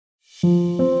Sophie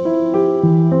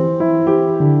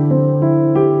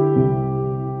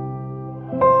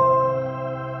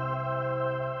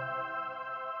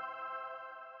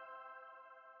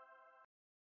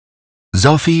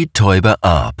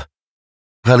Teuber-Arp.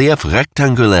 Relief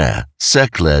rectangulaire,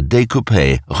 cercle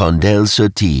découpé, rondelle sur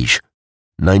tige,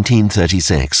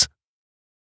 1936.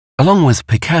 Along with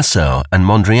Picasso and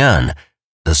Mondrian,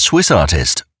 the Swiss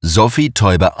artist Sophie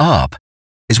Teuber-Arp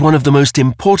is one of the most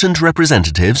important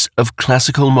representatives of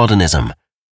classical modernism.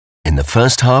 In the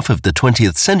first half of the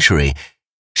 20th century,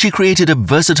 she created a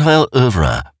versatile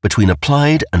oeuvre between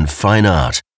applied and fine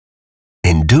art.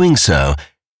 In doing so,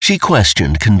 she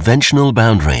questioned conventional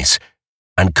boundaries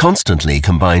and constantly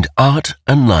combined art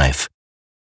and life.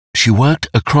 She worked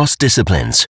across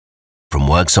disciplines, from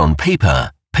works on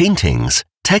paper, paintings,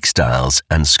 textiles,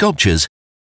 and sculptures,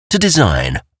 to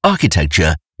design,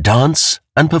 architecture, dance,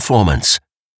 and performance.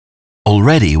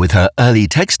 Already with her early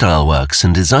textile works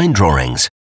and design drawings,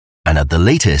 and at the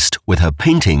latest with her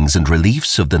paintings and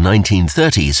reliefs of the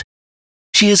 1930s,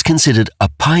 she is considered a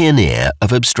pioneer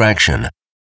of abstraction.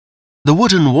 The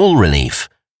wooden wall relief,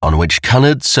 on which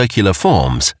colored circular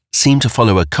forms seem to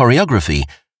follow a choreography,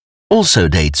 also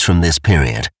dates from this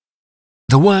period.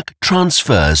 The work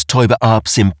transfers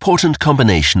Teuber-Arp's important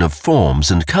combination of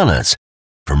forms and colors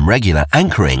from regular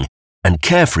anchoring and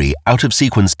carefree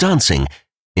out-of-sequence dancing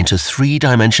into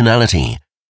three-dimensionality.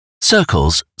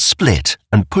 Circles split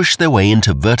and push their way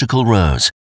into vertical rows.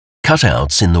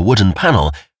 Cutouts in the wooden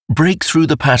panel break through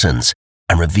the patterns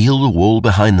and reveal the wall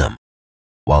behind them,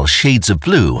 while shades of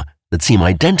blue that seem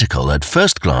identical at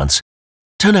first glance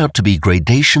turn out to be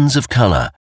gradations of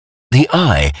color. The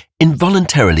eye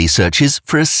involuntarily searches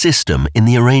for a system in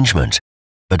the arrangement,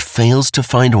 but fails to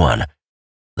find one.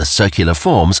 The circular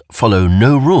forms follow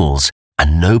no rules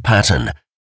and no pattern.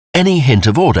 Any hint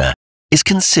of order is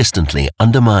consistently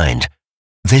undermined.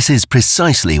 This is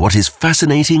precisely what is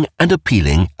fascinating and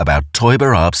appealing about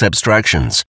Teuber-Arp's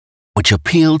abstractions, which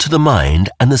appeal to the mind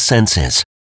and the senses,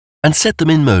 and set them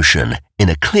in motion in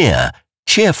a clear,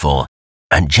 cheerful,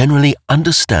 and generally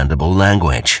understandable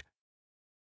language.